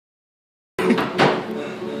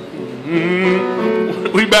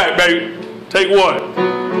We back, baby. Take one.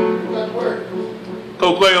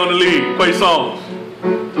 Go Quaye on the lead. Quaye songs.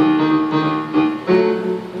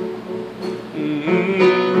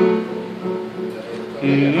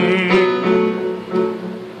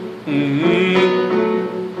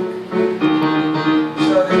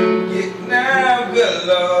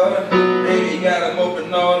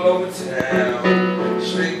 All over town.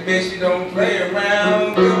 Straight bitch, you don't play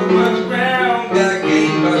around. Go much ground, got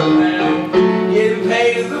game by the pound. Getting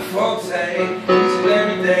paid is a forte, each and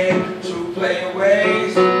every day. True player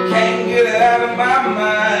ways, can't get it out of my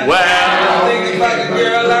mind. Wow. I think it's like a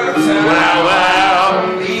girl out of town. Wow, wow.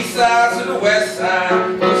 From the east side to the west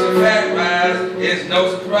side, pushing fat rides, it's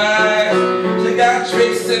no surprise. She got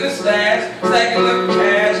tricks in the stash, stacking up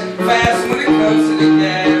cash, fast when it comes to the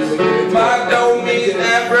gas. My dough means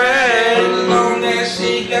that bread, as long as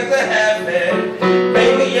she got to have it.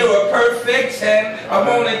 Baby, you're a perfect 10. I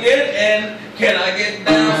wanna get in. Can I get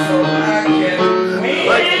down so I can win?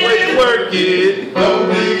 Like the way you work it. No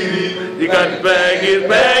diggity. You got to bag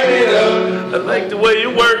it up. I like the way you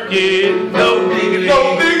work it. No diggity.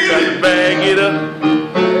 No diggity. Got to bag it up.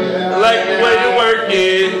 I like the way you work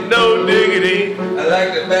it. No diggity. I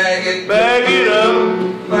like to bag it up.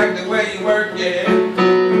 I like the way you work it.